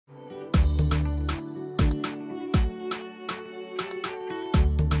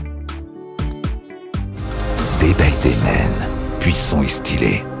taille des naines, puissants et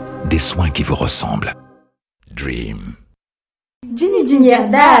stylés. Des soins qui vous ressemblent. Dream. Jini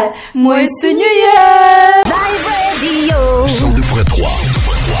Yerdal, moi suñu ya. Live Radio.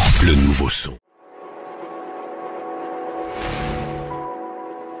 102.3, le nouveau son.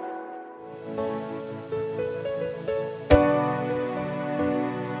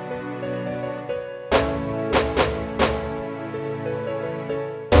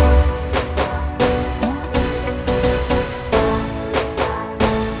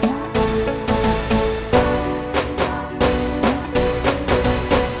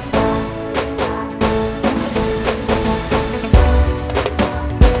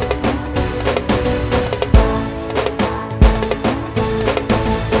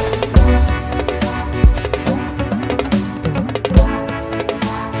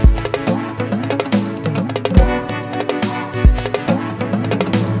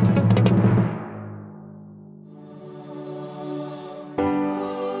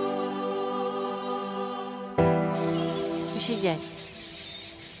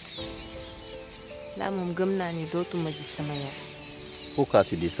 Là, mon gomme n'a ni d'autre me dit ça. Pourquoi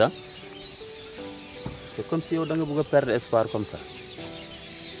tu dis ça? C'est comme si on allait perdre espoir comme ça.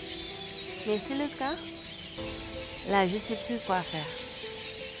 Mais c'est le cas. Là, je ne sais plus quoi faire.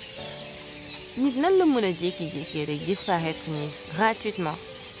 Nit nan la mën a jékki-jékki rek disparaître gratuitement.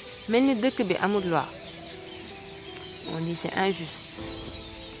 Mel ni dëkk bi amul loi. On dit c'est injuste.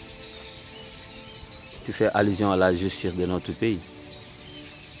 Tu fais allusion à la justice de notre pays?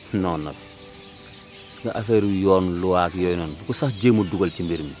 Non, non. Parce que affaire yoon loi ak yoy non bu ko sax jéem dugal ci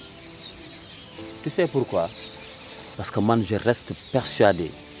mbir mi. Tu sais pourquoi? Parce que man je reste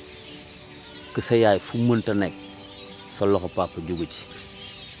persuadé que sa yaay fu mënta nek sa loxo papa djugu ci.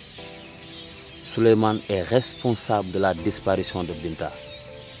 Souleymane est responsable de la disparition de Binta.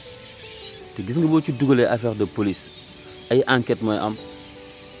 Tu gis nga bo ci dugalee affaire de police ay enquête moy am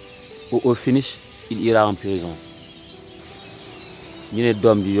au finish il ira en prison. Ñu ne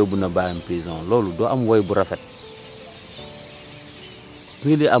doom ji yóbbu na baayam prison loolu doo am woy bu rafet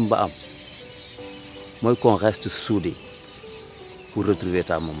su li am ba am mooy qu'on reste soudés pour retrouver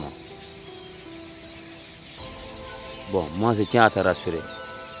ta maman. Bon, moi je tiens à te rassurer.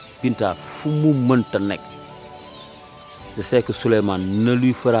 Binta fu mu mënta nekk je sais que Souleymane ne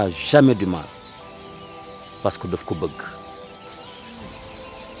lui fera jamais du mal parce que daf ko bëgg.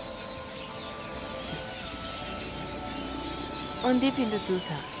 En dépit de tout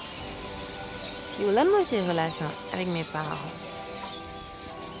ça, yow lan mooy ses relations avec mes parents?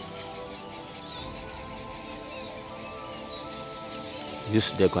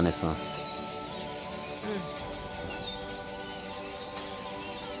 Juste des connaissances.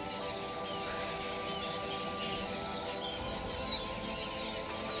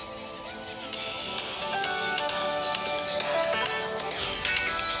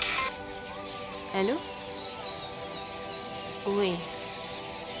 Allô? Oui.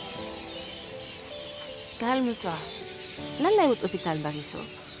 Calme-toi. Là, là, au hôpital Barisso.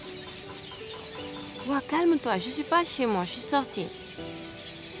 Ouais, calme-toi. Je suis pas chez moi. Je suis sortie.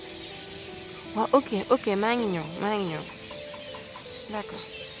 Ouais, ok, Magnon. D'accord.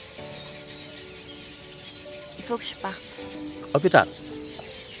 Il faut que je parte. Hôpital?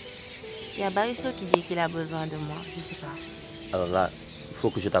 Il y a Barisso qui dit qu'il a besoin de moi. Je sais pas. Alors là, il faut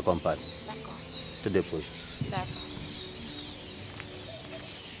que je t'accompagne. D'accord. Je te dépose. D'accord.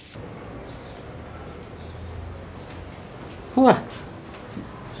 Wah,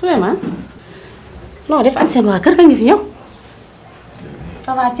 Souleymane loo def an seen waa kër ga ngi fi ñëw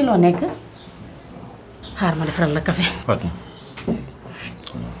ça va ci loo nekk xaar ma defaral la café. Fatou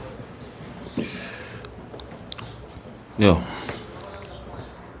yow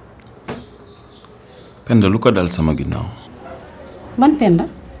Penda lu ko dal sama ginnaaw. ban Penda?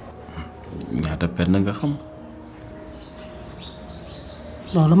 ñaata Penda nga xam.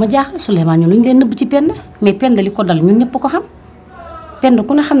 loolu ma jaaxal Souleymane ñu luñ leen nëbb ci Penda mais Penda li ko dal ñun ñëpp ko xam Penda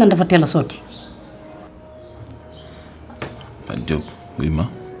ku ne xam na dafa teel a sotti. Diop wuy ma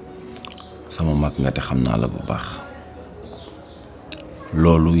sama mag nga te xam naa la bu baax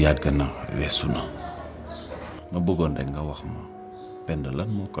loolu yàgg na weesu na ma bëggoon rek nga wax ma Penda lan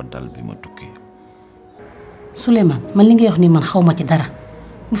moo ko dal bi ma tukkee. Souleymane man li ngay wax ni man xaw ma ci dara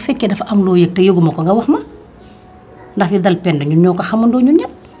bu fekkee dafa am loo yëg te yëguma ko nga wax ma ndax li dal Penda ñun ñoo ko xamandoo ñun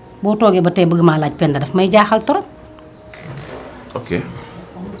ñëpp boo toogee ba tey bëgg maa laaj Penda daf may jaaxal torop. ok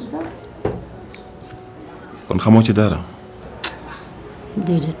kon xamoo ci dara.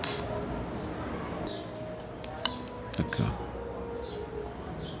 déedéet. d'accord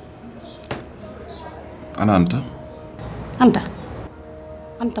ana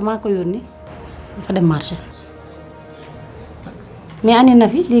Anta maa ko yónni dafa dem marché. mais ani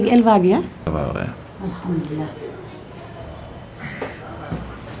NAFI léegi elle va bien. Ça va, ouais. alhamdulilah.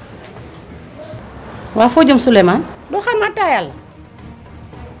 waa foo jëm Souleymane. doo xam ma taayal la.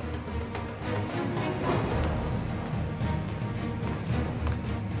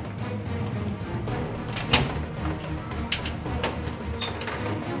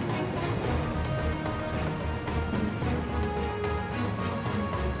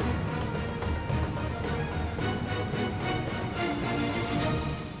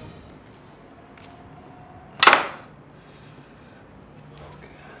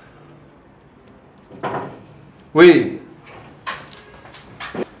 Oui.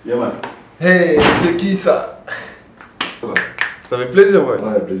 Yaman. Hey, c'est qui ça? Ça fait plaisir, ouais.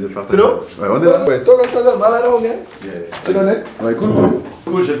 Ouais, plaisir de faire ça. C'est bon? Ouais, on est là. Ouais, toi, malade, on est. Tu connais? Ouais, cool.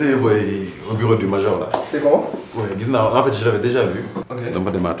 Cool, j'étais au bureau du major là. C'était comment? Ouais, en fait, je l'avais déjà vu. Ok. Donc,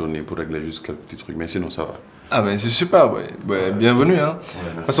 on m'a tourné pour régler juste quelques petits trucs, mais sinon, ça va. Ah, ben c'est super, ouais. Ouais, bienvenue, hein.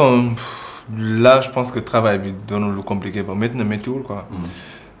 De toute façon, là, je pense que le travail est devenu le compliqué. Bon, maintenant, météo, quoi.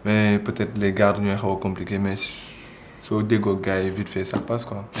 Mais peut-être les gardes sont compliqués, mais au dégo, gars, vite fait, ça passe,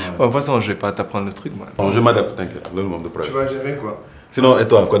 quoi. Bon, de toute façon, je vais pas t'apprendre le truc, moi. Bon, je m'adapte, t'inquiète, le nombre de problèmes. Tu vas gérer, quoi. Sinon, et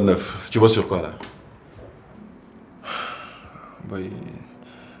toi, quoi de neuf? Tu bosses sur quoi, là? Boy,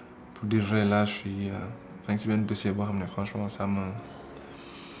 pour dire vrai, là, je suis un petit peu de dossier, mais franchement, ça me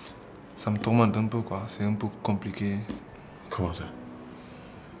tourmente un peu, quoi. C'est un peu compliqué. Comment ça?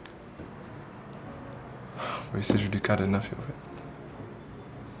 Oui, il s'agit du cas de NAFI, en fait.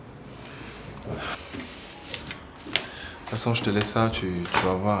 De toute façon, je te laisse ça, tu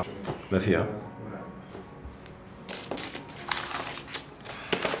vas voir. NAFI, hein?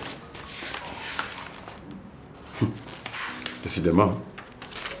 Décidément.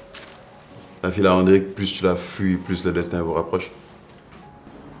 La fille là, on dirait que plus tu la fuis, plus le destin vous rapproche.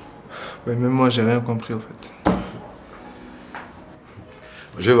 Ouais, même moi, j'ai rien compris, en fait.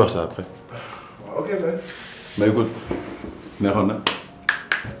 Je vais voir ça après. Ok, ben. Mais écoute, Néron, hein?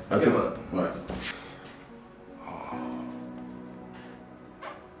 Ok, ouais.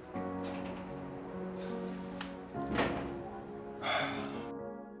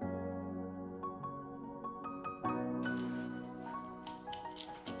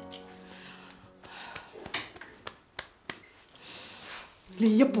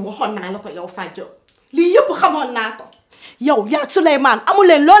 lii yëpp waxoon naa la ko yow Fadio lii yëpp xamoon naa ko yow yaa Souleymane amu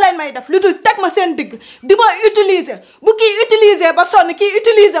leen loo leen may def lu dul teg ma seen digg di ma utiliser bu kii utiliser ba sonn kii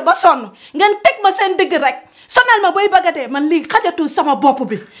utiliser ba sonn ngeen teg ma seen digg rek sonal ma bay bagatee man lii xajatul sama bopp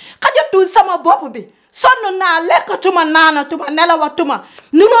bi sonn naa lekkatuma naanatuma nelawatuma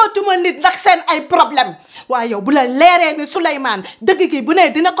nurootuma nit ndax seen ay problème waaye yow bu la leeree ni Souleymane dëgg gi bu ne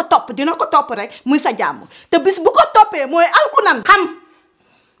dina ko topp rek muy sa jàmm te bis bu ko toppee mooy alkunan xam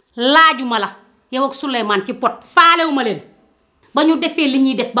laajuma la yow ak Souleymane ci pot faalewuma leen ba ñu defee li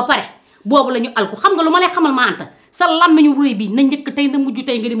ñuy def ba pare boobu la ñu alku xam nga lu ma lay xamal ma Anta sa làmmiñu réy bi na njëkk tey na mujj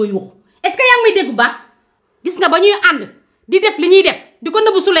tey nga di ma yuuxu est-ce que yaa ngi may dégg bu baax gis nga ba ñuy ànd di def li ñuy def di ko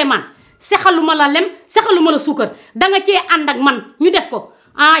nëbbu Souleymane sexaluma la lem sexaluma la suukar danga cee ànd ak man ñu def ko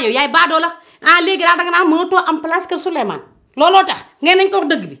ah yow yaay baadoo la ah léegi daal danga naan mënatoo am place kër Souleymane looloo tax ngeen nañ ko wax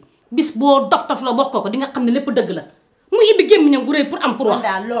dëgg bi bis boo dof la bokk ko di nga xam ne lépp dëgg la mu ibbi gémmiñam gu rëy pour am pour wax.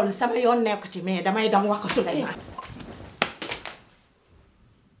 daal loolu sama yoon nekk ci mais damay dem wax ko Souleymane.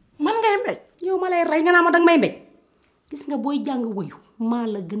 man ngay mbéj. yow ma lay rey nga naa ma danga may mbéj gis nga booy jàng wuyu maa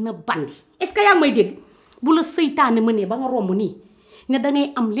la gën a bandi est-ce que yaa ngi may dégg bu la seytaane mënee ba nga romb nii ne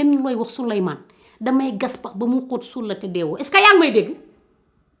dangay am lenn looy wax Souleymane damay gas pax ba mu xóot suul la te deewoo est-ce que yaa ngi may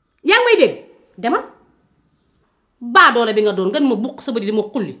dégg demal baadoole bi nga doon nga ma buq sa bëri di ma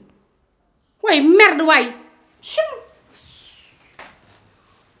xulli waaye merde waay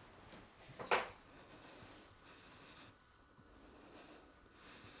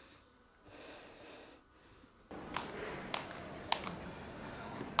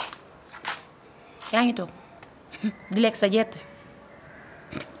yaa ngi toog di lekk sa jett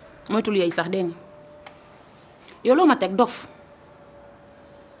moytul yooyu sax dégg nga yow loo ma teg dof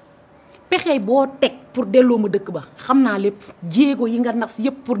pexe boo teg pour delloo ma dëkk ba xam naa lépp jéego yi nga nas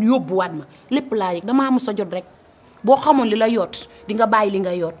yépp pour yóbbuwaat ma lépp laa yëg damaa mos a jot rek boo xamoon li la yoot di nga bàyyi li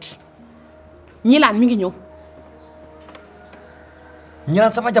nga yoot ñilaan mi ngi ñëw.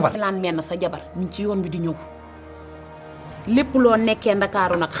 ñilaan sama jabar. ñilaan mel na sa jabar mi ngi ci yoon bi di ñëw lépp loo nekkee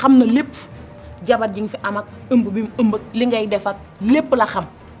Ndakaaru nag xam na lépp. jabar ji nga fi am ak ëmb bi mu ëmb ak li ngay def ak lépp la xam.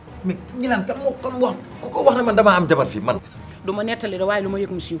 mais ñu naan kan moo kon wax ku ko wax ne man damaa am jabar fii man. du ma nettali da waaye lu ma yëg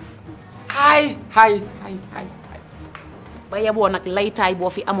mu siiw. hay ba yeboo nag laytaay boo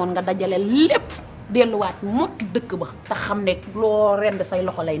fi amoon nga dajale lépp delluwaat mottu dëkk ba te xam ne loo rend say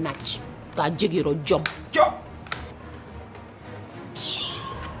loxo lay nàcc kaa jégiroo jom.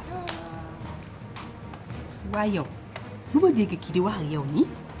 waaye yow lu ma dégg kii di wax ak yow nii.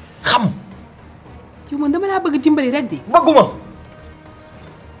 xam. yow man dama laa bëgg dimbali rek di. bëgguma.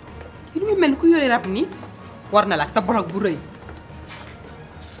 kii lu mel ni ku yore rab nii war na la sa bolok bu rëy.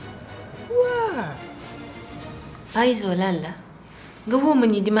 waa. Paiso lan la nga woo ma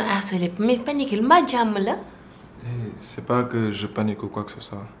nii di ma harceler mais panique mbaa jàmm la. C'est pas que je panique ou quoi que ce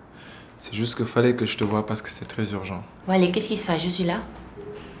soit. C'est juste que fallait que je te voie parce que c'est très urgent. Allez, qu'est-ce qui se passe? Je suis là.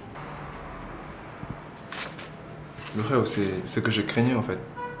 Le rêve, c'est ce que je craignais en fait.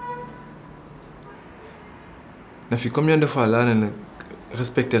 NAFI, combien de fois là, elle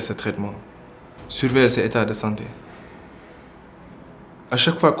respecte ce traitement, surveille ses états de santé. À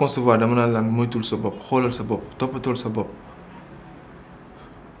chaque fois qu'on se voit, dans la moytul sa bop, xolal sa bop, topatol sa bop.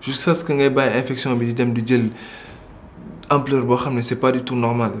 Jusqu'à ce que ngay bay infection bi di dem di jël ampleur bo xamné c'est pas du tout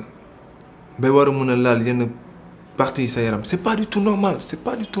normal. Bay wara mëna laal yenn partie sa yaram, c'est pas du tout normal, c'est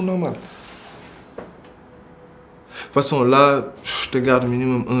pas du tout normal. De toute façon, là, je te garde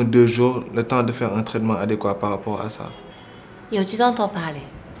minimum 1-2 jours, le temps de faire un traitement adéquat par rapport à ça. Yo, tu t'entends parler.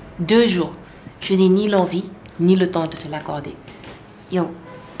 2 jours. Je n'ai ni l'envie, ni le temps de te l'accorder. Yo,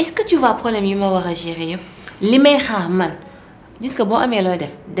 est-ce que tu vois le problème que je dois gérer? Les meilleurs, man. Dis que bon, amé lo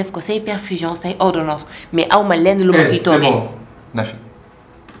def ko say perfusion, say ordonnance, mais awma lenn lu ma fi togué. C'est bon, Nafi.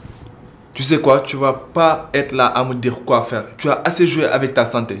 Tu sais quoi, tu vas pas être là à me dire quoi faire. Tu as assez joué avec ta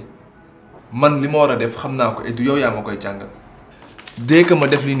santé. Man li ma wara def xamna ko et du yow ya makoy jangal. Dès que ma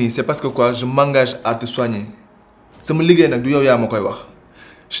def li ni, c'est parce que quoi, je m'engage à te soigner. Sama liguey nak du yow ya makoy wax.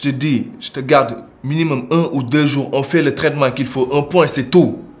 Je te dis, je te garde minimum 1 ou 2 jours, on fait le traitement qu'il faut, un point, c'est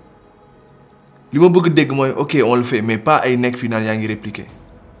tout. Ce que je veux dire, ok, on le fait, mais pas à une final qui répliquer.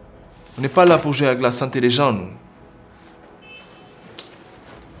 On n'est pas là pour jouer avec la santé des gens, nous.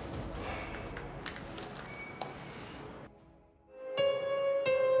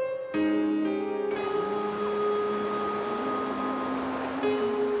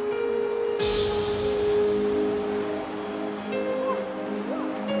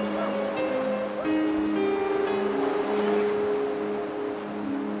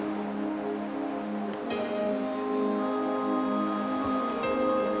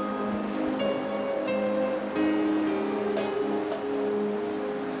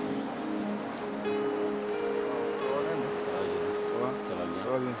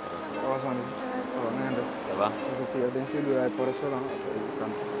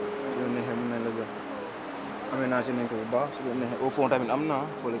 Au fond, on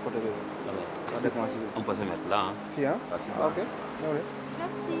faut les côtés. On peut se mettre là. Hein. Si, hein? Ah, ok. Oui.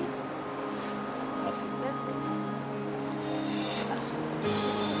 Merci. Merci. Merci.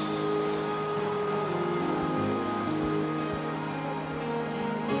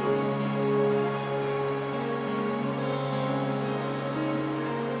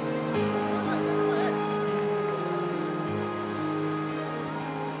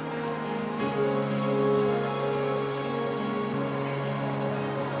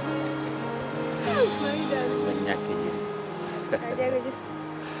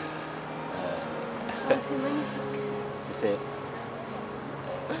 C'est magnifique. Tu sais,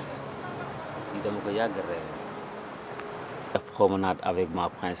 il me y a promenade avec ma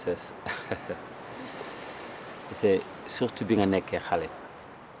princesse. Tu sais, surtout bien que je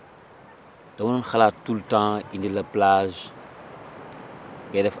suis tout le temps, il y a la plage,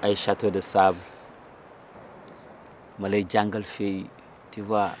 il y a des châteaux de sable, il y a les jungles filles, tu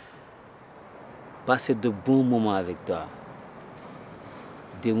vois, passer de bons moments avec toi.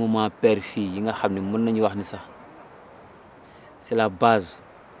 Des moments père-fille, c'est la base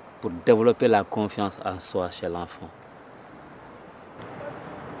pour développer la confiance en soi chez l'enfant.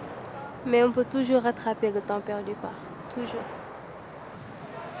 Mais on peut toujours rattraper le temps perdu pas. Toujours.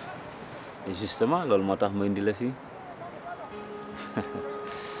 Et justement, c'est ce que je dis la fille.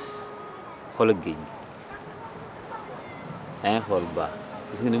 Regarde le géej. Regarde le bas.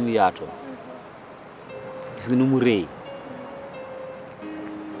 Gis nga ni mu yaatoo. Gis nga ni mu rëy.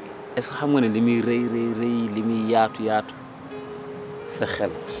 Est-ce que xam nga ne li muy rëy li muy yaatu sa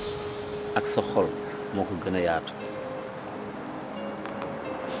xel ak sa xol moo ko gën a yaatu.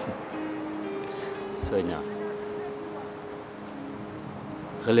 Sonia,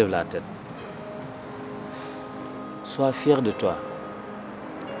 relève la tête. Sois fier de toi.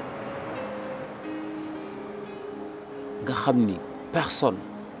 Nga xam ni personne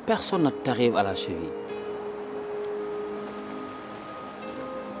ne t'arrive à la cheville.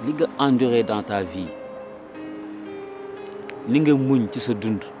 Li nga enduré dans ta vie, li nga muñ ci sa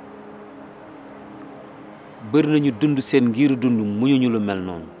dund, bari nañu dund seen ngir dund muñuñu lu mel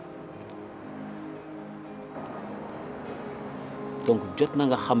noonu. Donc jot na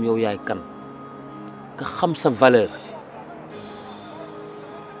nga xam yow yaay kan nga xam sa valeur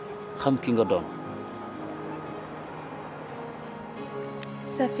xam ki nga doon.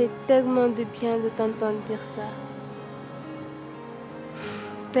 Ça fait tellement de bien de t'entendre dire ça.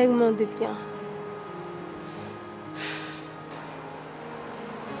 Tellement de bien.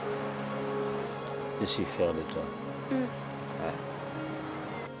 Je suis fier de toi. Ouais.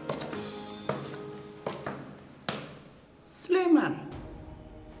 Souleymane.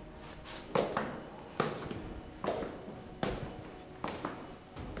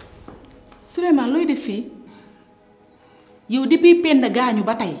 Souleymane looy def fii yow depuis Penda gaañu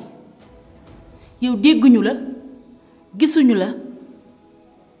ba tey yow dégguñu la gisuñu la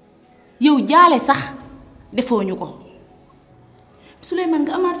yow jaale sax defooñu ko Souleymane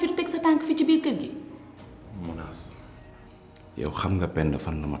nga amaat fi teg sa tànk fi ci biir kër gi. Mounass yow xam nga Penda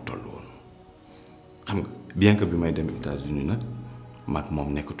fan la ma toll woon xam nga bien que bi may dem États-Unis nag maag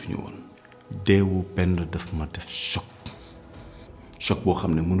moom nekkatuñu woon. deewu Penda daf ma def choc boo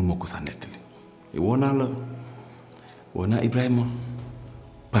xam ne mënuma ko sax nettali. woo naa la woo naa Ibrahima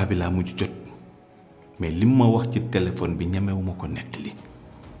paa bi laa mujj jot mais lim ma wax ci téléphone bi ñemewuma ko nettali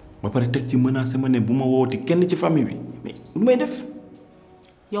ba pare teg ci menacé ma ne bu ma wooti kenn ci famille bi mais lu may def.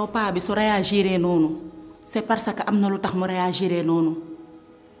 yow paa bi su réagiré noonu c'est parce que am na lu tax mu réagiré noonu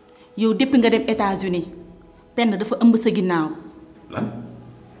yow depuis nga dem États-Unis Penda dafa ëmb sa ginnaaw. lan.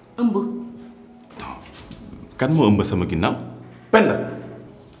 ëmb. kan moo ëmb sama ginnaaw Penda.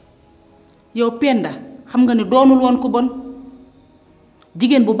 yow Penda xam nga ni doonul woon ku bon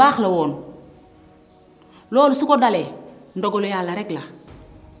jigéen bu baax la woon loolu su ko dalee ndogalu yàlla rek la.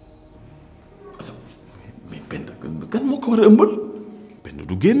 mais Penda kan moo ko war a ëmbal Penda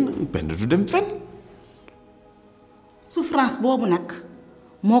du génn Penda du dem fenn. souffrance boobu nag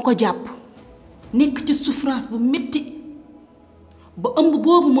moo ko jàpp nekk ci souffrance bu metti ba ëmb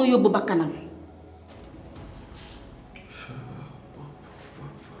boobu moo yóbbu bakkanam.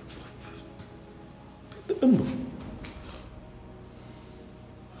 ëmb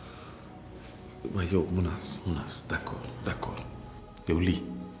waaye yow Mounass d'accord yow lii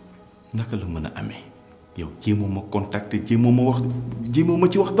naka la mën a amee yow jéemoo ma contacter jéemoo ma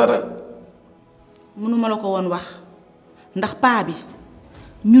ci wax dara. mënuma la ko woon wax ndax paa bi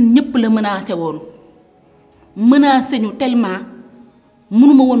ñun ñëpp la menacé woon menacé ñu tellement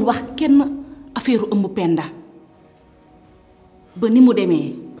mënuma woon wax kenn affaire ëmb Penda ba ni mu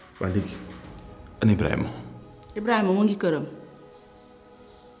demee. waa léegi ana Ibrahima mu ngi këram.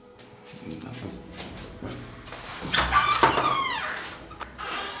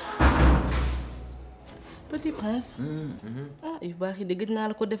 Petit prince. yu baax yi de gëj naa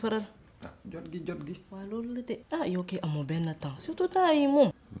la ko defaral. jot gi. waaw loolu la de yow kii amoo benn temps surtout temps yi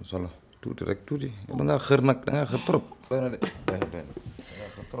moom. solo tuuti rek tuuti da ngaa xër nag da ngaa xër trop. doy na de da ngaa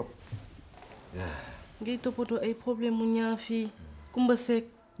xër trop. ngay toppatoo ay problème mu ñaa fii Kumba Seck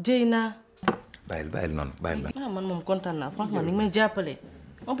jëy naa. bàyyil noonu bàyyil la. man moom kontaan naa franchement ni nga may jàppale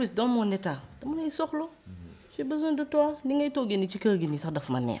en plus dans mon état dama lay soxla j'ai besoin de toi ni ngay toogee ni ci kër gi nii sax daf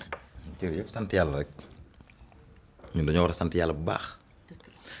ma neex. jërëjëf sant yàlla rek ñun dañoo war a sant yàlla bu baax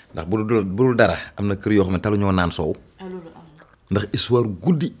ndax bu dul dara am na kër yoo xam ne taluñoo naan soow ndax histoire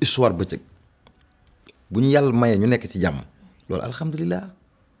guddi histoire bëccëg bu ñu yàlla mayee ñu nekk ci jàmm loolu alhamdulilah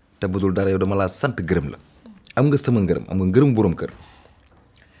te bu dul dara yow dama laa sant gërëm la am nga sama ngërëm am nga ngërëm boroom kër.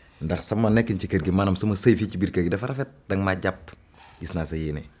 ndax sama nekkin ci kër gi maanaam sama sëy fii ci biir kër gi dafa rafet danga maa jàpp gis naa sa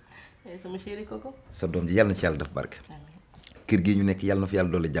yéene. sama chéri koko. sa doom ji yàlla na ci yàlla def barke. kër gi ñu nekk yàlla na fi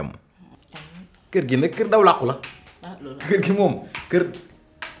yàlla doole jàmm. kër gi nag kër daw làqu la. kër gi moom kër.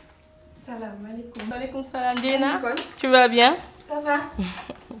 salaamaaleykum. maaleykum salaam Diena. tu vas bien. ça va.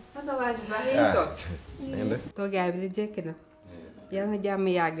 ça va ju baax yéen toog. toogaay bi de jekki na. yàlla na jàmm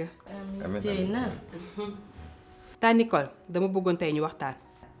yàgg. amiin Diena. ta Nicole dama bëggoon tey ñu waxtaan.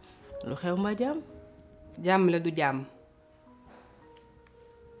 lu xew ma jàmm la du jàmm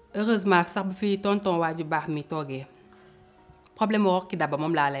heureusement sax bu fi tonton waa ju baax mi toogee problème wax ki daba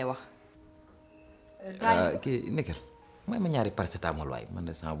moom laa lay wax. kii Nicole may ma ñaari paracétamol waay man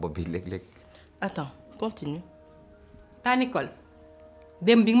de sama bopp bi léeg-léeg. attends continue. ta Nicole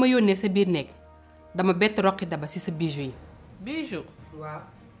dem bi nga ma yónnee sa biir néeg dama bett roqi daba ci sa bijou yi. bijou. waaw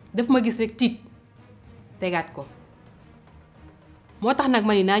daf ma gis rek tiit tegaat ko. moo tax nag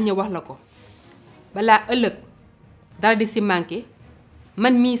ma ni naa ñëw wax la ko balaa ëllëg dara di si manqué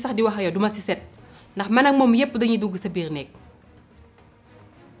man mii sax di wax yow duma si set ndax man ak moom yépp dañuy dugg sa biir néeg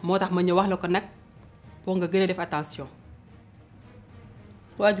moo tax ma ñëw wax la ko nag pour nga gën a def attention.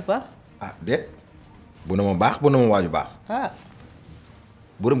 waaju baax. déet bu na ma baax bu na ma waaju baax.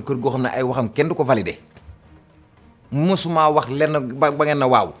 borom kër goo xam ne ay waxam kenn du ko validé mosuma wax lenn ba ngeen na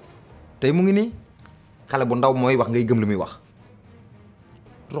waaw tey mu ngi nii xale bu ndaw mooy wax ngay gëm li muy wax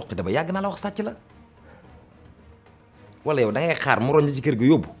roqi daba yàgg naa la wax sàcc la wala yow da ngay xaar mu roñ ci kër gi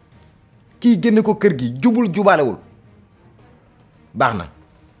yóbbu kii génne ko kër gi jubul jubaalewul baax na.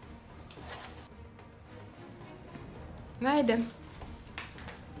 maay dem.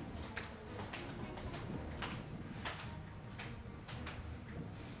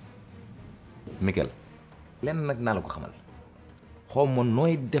 Mikel lenn nag naa la ko xamal xaw ma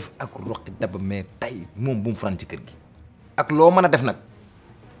nooy def ak roqi daba mais tey moom bu mu faran ci kër gi ak loo mën a def nag.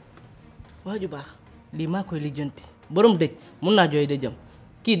 waa ju baax lii maa koy lijjanti borom dëj mun naa jooy dëjëm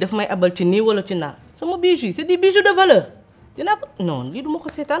kii daf may abal ci nii wala ci naa sama bijoux yi c'est des bijoux de valeur dinaa ko non lii duma ko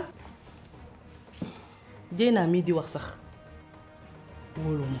seetaan jéy naa mii di wax sax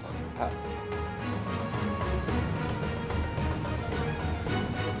wóoluwuma ko.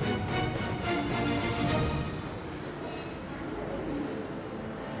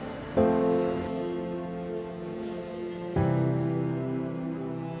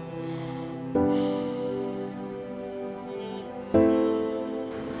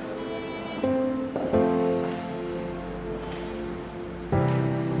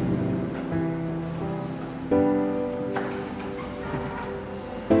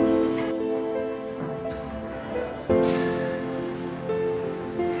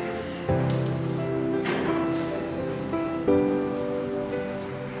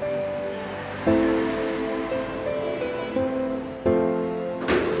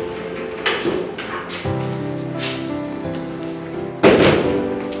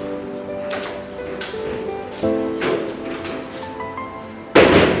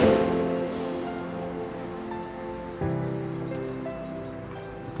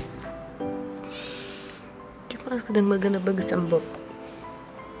 Parce que danga ma gën a bëgg sam bopp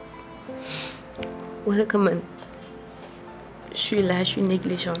wala que man je suis là, je suis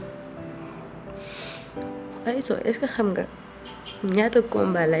négligente. waaye soo est-ce que xam nga ñaata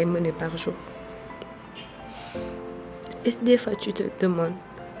combat lay mener par jour? Est-ce que des fois tu te demandes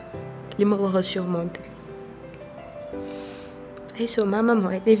li ma war a surmonter? ay soo ma maman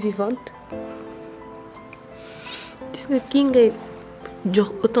elle est vivante. gis nga kii ngay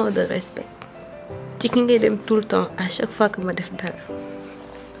jox autant de respect ci ki ngay dem tout le temps à chaque fois que ma def dara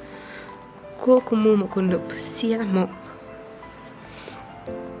kooku moo ma ko nëbb sciemment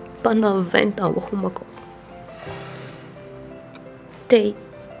pendant 20 ans waxuma ko tey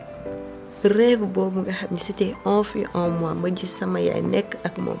rêve boobu nga xam ni c'était enfui en moi ma gis sama yaay nekk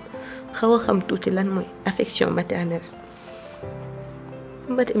ak moom xaw a xam tuuti lan mooy affection maternelle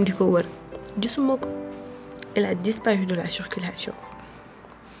ma dem di ko wër gisuma ko elle a disparu de la circulation.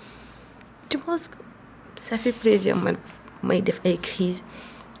 Tu penses que ça fait plaisir man may def ay crise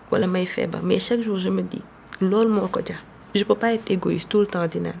wala may feebar mais chaque jour je me dis loolu moo ko jar. Je peux pas être égoïste tout le temps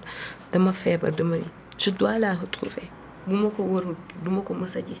di naan dama feebar dama ni je dois la retrouver bu ma ko warul du ma ko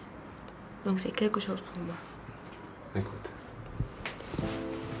mës a gis donc c'est quelque chose pour moi. Écoute.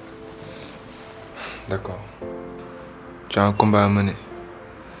 D'accord. Tu as un combat à mener.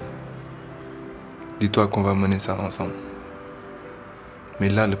 Dis-toi qu'on va mener ça ensemble. Mais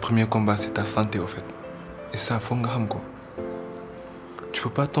là, le premier combat, c'est ta santé, au fait. Et ça, faut nga xam ko. Tu peux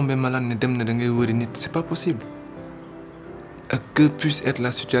pas tomber malade ne dem ne da ngay wëri nit, c'est pas possible. Que puisse être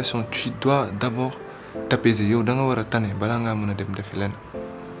la situation, tu dois d'abord t'apaiser. Yow da nga war a tane balaa ngaa mën a dem defi lenn.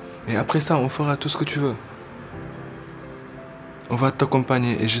 Et après ça, on fera tout ce que tu veux. On va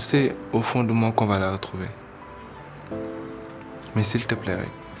t'accompagner et je sais au fond de moi qu'on va la retrouver. Mais s'il te plaît,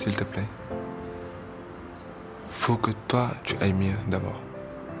 Rick, s'il te plaît. Faut que toi, tu ailles mieux d'abord.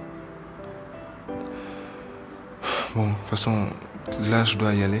 Bon, de toute façon, là, je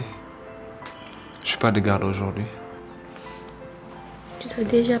dois y aller. Je suis pas de garde aujourd'hui. Tu dois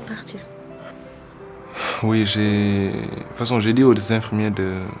déjà partir. Oui, de toute façon, j'ai dit aux infirmiers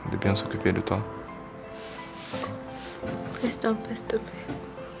de bien s'occuper de toi. Reste un peu, s'il te plaît.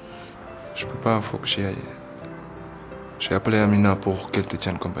 Je peux pas, faut que j'y aille. J'ai appelé Amina pour qu'elle te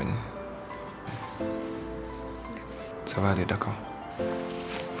tienne compagnie. Ça va aller, d'accord?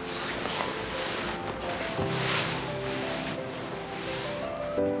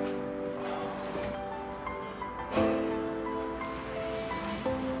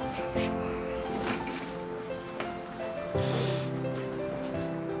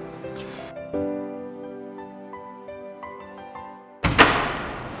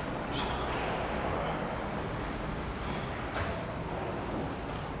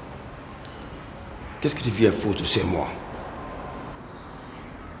 Qu'est-ce que tu viens foutre chez moi?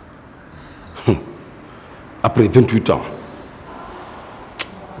 Après 28 ans.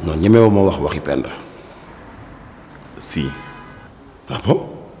 Non, ñemewu ma wax waxi Penda. Si. Ah bon?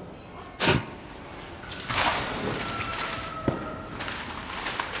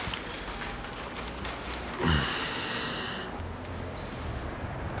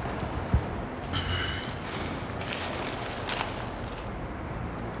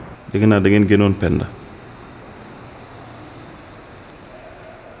 dégg naa da ngeen génnoon Penda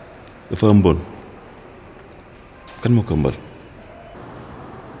dafa ëmboon kan moo ko ëmbal.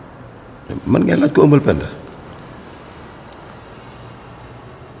 man ngeen laaj ko ëmbal Penda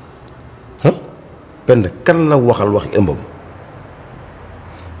ah Penda kan la waxal waxi ëmbam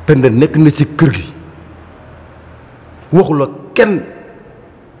Penda nekk na ci kër gi waxula kenn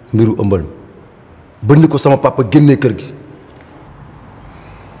mbiru ëmbal ba ni ko sama papa génnee kër gi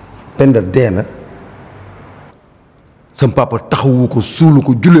Penda dee na sama papa taxawu ko suulu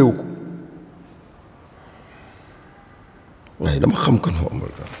ko julewu ko waaye dama xam kan moo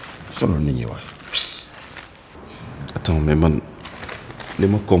ëmbal ka sonal nit ñi waaye. attends mais man li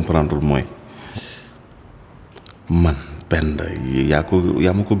ma comprendre mooy man Penda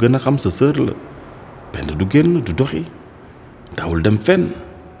yaa ma ko gën a xam sa sœur la Penda du génn du doxi daawul dem fenn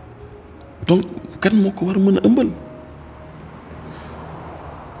donc kan moo ko war a mën a ëmbal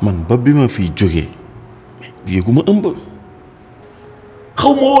man ba bi ma fiy jógee mais yéeguma ëmb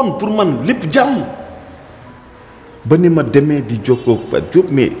xaw ma woon pour man lépp jàmm ba ni ma demee di jokkoo ak Fatou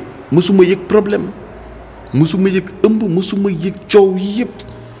Diop mais mësuma yëg problème mësuma yëg ëmb mësuma yëg coow yi yëpp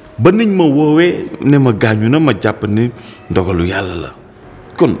ba niñ ma woowee ne ma gaañu na ma jàpp ni ndogalu yàlla la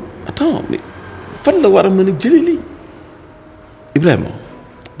kon attends mais fan la war a mën a jële lii Ibrahima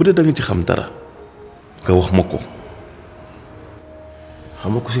bu dee da nga ci xam dara nga wax ma ko.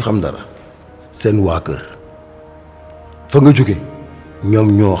 xam nga ku si xam dara seen waa kër fa nga jóge ñoom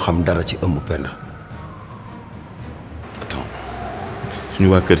ñoo xam dara ci ëmb Penda. suñu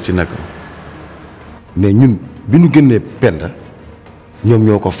waa kër ci naka. mais ñun bi ñu génnee Penda ñoom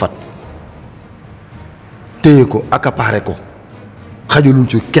ñoo ko fat téye ko accaparé ko xajaluñ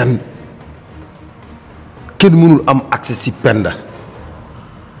ci kenn mënul am accès ci Penda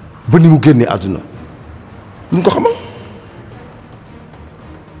ba ni mu génnee àdduna luñ ko xamal.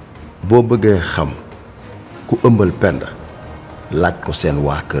 boo bëggee xam ku ëmbal Penda laaj ko seen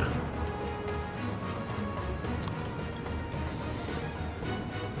waa kër.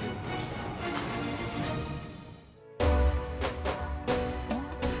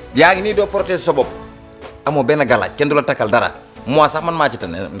 yaa ngi nii doo protéger sa bopp amoo benn galaaj kenn du la takkal dara moi sax man maa ci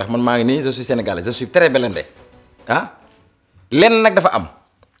tane ndax man maa ngi nii je suis sénégalais je suis très belendé ah lenn nag dafa am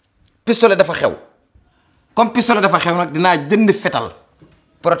pistolet dafa xew comme pistolet dafa xew nag dinaa jënd fetal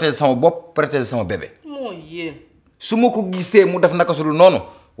protéger sama bopp protéger sama bébé. moo yéen. su ma ko gisee mu def naka su dul noonu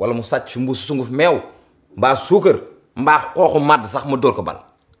wala mu sàcc fi mbuus sunguf meew mbaa suukar mbaa xooxu màdd sax ma dóor ko bal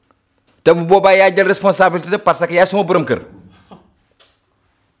te bu boobaa yaa jël responsabilité parce que yaa sama borom kër.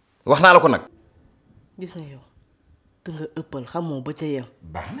 wax naa la ko nag. gis nga yow te nga ëppal xamoo ba ca yem.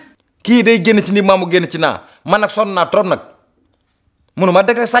 baax na. kii day génn ci nii maamu génn ci naa man nag sonn naa trop nag mënuma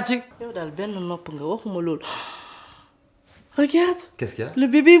dëgg sàcc. yow daal benn nopp nga waxuma loolu. regarde. qu'est-ce qu'il y a? Le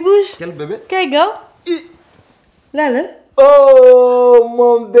bébé bouge. Quel bébé? Kay gaaw. Là. Oh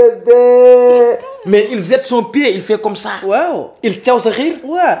mon bébé. Mais il jette son pied, il fait comme ça. Wow. Il tient sa rire.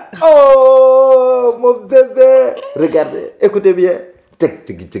 Ouais. Oh mon bébé. Regardez, écoutez bien.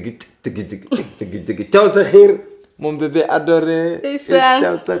 Ciao Sakhir, mon bébé adoré.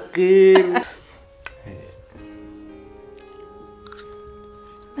 Ciao Sakhir.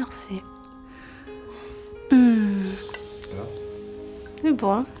 Merci. C'est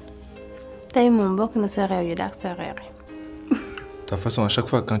bon. T'as mon bok na sa réew yu daak sa réew. De toute façon, à chaque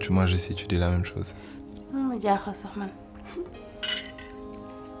fois quand tu manges ici, tu dis la même chose. Ma jaaxal sax man.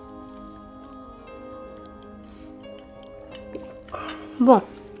 Bon.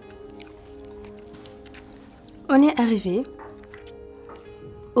 On est arrivé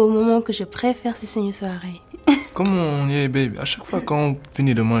au moment que je préfère si suñu soirée. Comment on y est, baby? À chaque fois quand on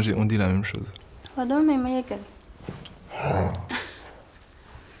finit de manger, on dit la même chose. Pardon, mais ma yeggal.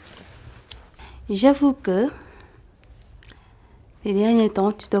 J'avoue que les derniers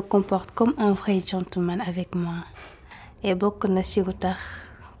temps, tu te comportes comme un vrai gentleman avec moi. Et bokk na ci lu tax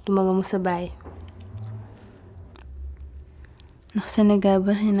duma nga mës a bàyyi. Ndax Sénégal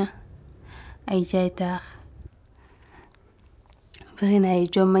bari na ay jaaytaar, bari na ay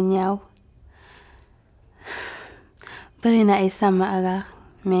jomma ñaaw, bari na ay sàmm agaar,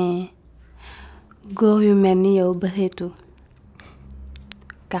 mais góor yu mel ni yow bareetul.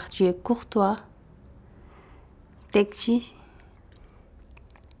 Car tu es courtois, teg ci.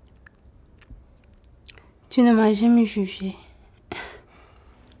 Tu ne m'as jamais jugé.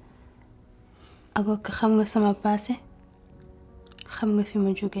 Alors que xam nga sama passé, xam nga fi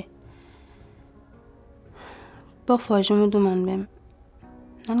ma jóge. Parfois je me demande même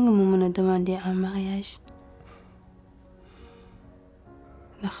nan nga ma mën a demander en mariage.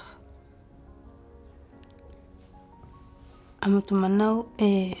 Ndax amatuma naw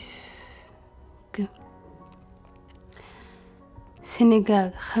et que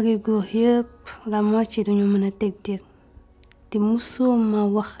Sénégal xari góor yëpp la moitié dañu mën a teg dir te musoo ma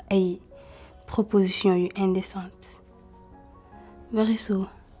wax ay proposition yu indécente Variso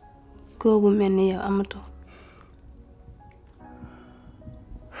góor bu mel ni yow amato.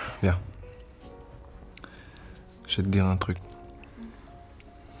 Bien. Je vais te dire un truc.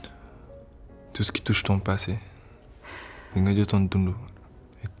 Tout ce qui touche ton passé, et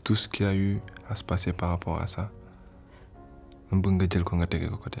tout ce qui a eu à se passer par rapport à ça,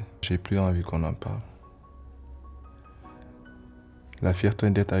 j'ai plus envie qu'on en parle. La fierté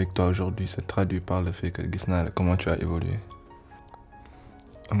d'être avec toi aujourd'hui se traduit par le fait que comment tu as évolué.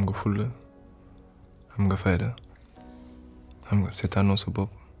 C'est un os bob.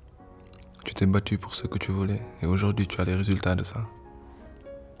 Tu t'es battu pour ce que tu voulais et aujourd'hui tu as les résultats de ça.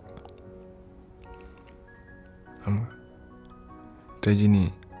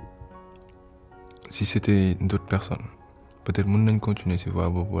 Si c'était d'autres personnes, peut-être qu'on pourrait continuer sur voie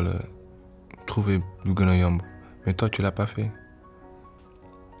ou trouver du yomb. Mais toi tu l'as pas fait.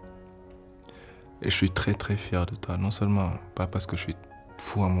 Et je suis très très fier de toi, non seulement pas parce que je suis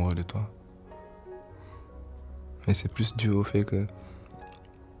fou amoureux de toi, mais c'est plus dû au fait que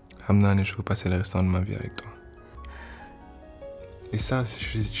je veux passer le restant de ma vie avec toi. Et ça,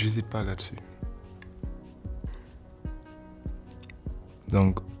 je n'hésite pas là-dessus.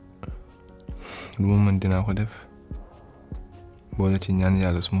 Donc, le moment où je vais faire,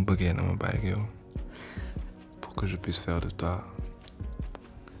 pour que je puisse faire de toi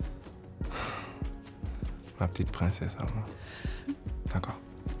ma petite princesse à moi. D'accord?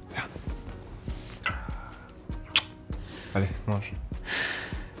 Viens. Allez, mange.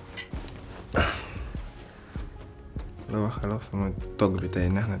 Alors, sama togg bi tey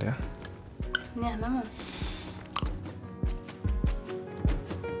neex na de. Neex na ma.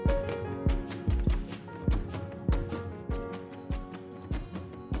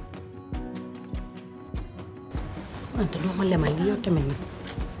 wante doo ma lemal li yow tamit nag.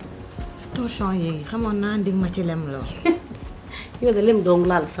 torchon yi xamoon naa ndig ma ci lem loo. yow de lem dong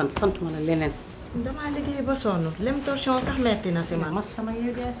laa la sant ma la leneen. damaa liggéey ba sonn lem torchon sax metti na si man. ma sama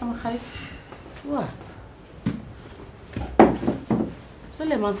yaay sama xarit waaw.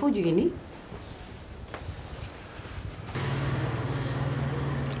 Souleymane foo jógee nii.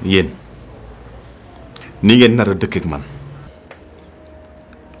 yéen ni ngeen nar a dëkk ak man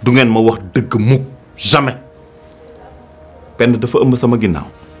du ngeen ma wax dëgg mukk jamais penn dafa ëmb sama ginnaaw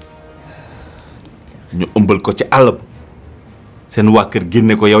ñu ëmbal ko ci àll ba seen waa kër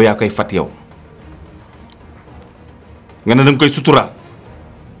génne ko yow yaa koy fat yow nga ne danga koy suturaal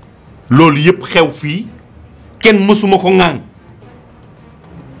loolu yëpp xew fii kenn mësuma ko ŋaan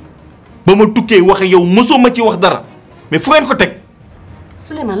ba ma tukkee waxe yow mësoo ma ci wax dara mais fu ngeen ko teg.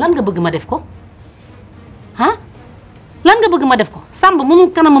 Souleymane lan nga bëgg ma def ko ah lan nga bëgg ma def ko Samba mënul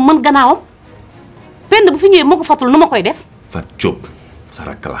kanamam mën gannaawam Penda bu fi ñëwee ma ko fatul nu ma koy def. Fat Diop sa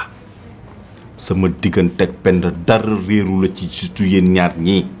rakk la sama digganteeg Penda dara réeru la ci surtout yéen ñaar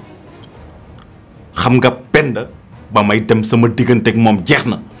ñii xam nga Penda ba may dem sama digganteeg moom jeex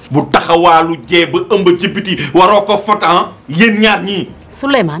na. bu taxawaalu jee ba ëmb ci biti waroo ko fotan yéen ñaar ñii.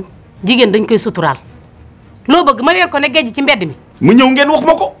 Souleymane jigéen dañ koy suturaal loo bëgg ma yor ko ne géej ci mbedd mi. mu ñëw ngeen wax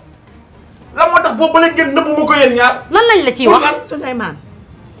ma ko la moo tax boobu ba léegi ngeen nëbbu ma ko yéen ñaar. lan lañ la ciy wax Souleymane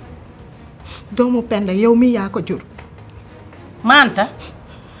doomu Penda yow mi yaa ko jur. Manta.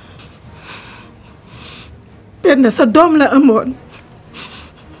 Penda sa doom la ëmboon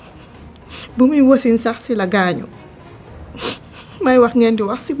bu muy wasin sax si la gaañu may wax ngeen di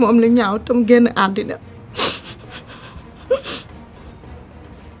wax si moom lu ñaaw tam génn àddina.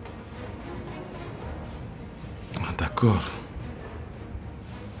 D'accord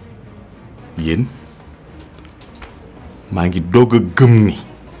yéen maa ngi doog a gëm ni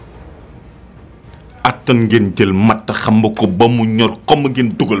attan ngeen jël matt xam ko ba mu ñor comme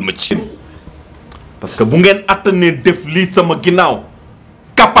ngeen dugal ma ci. parce que bu ngeen attanee def lii sama ginnaaw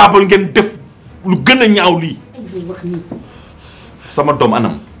capable ngeen def lu gën a ñaaw lii. sama doom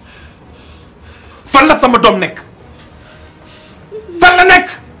anam fan la sama doom nekk fan la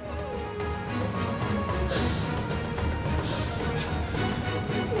nekk.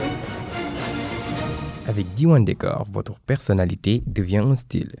 Avec Diwan Décor, votre personnalité devient un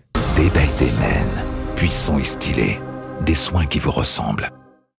style. Des belles des naines, puissants et stylés, des soins qui vous ressemblent.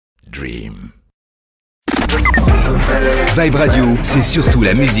 Dream. Vibe Radio, c'est surtout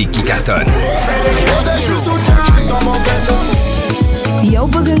la musique qui cartonne. Vibe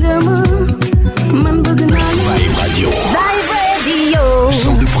Radio.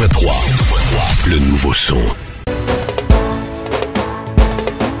 102.3, le nouveau son.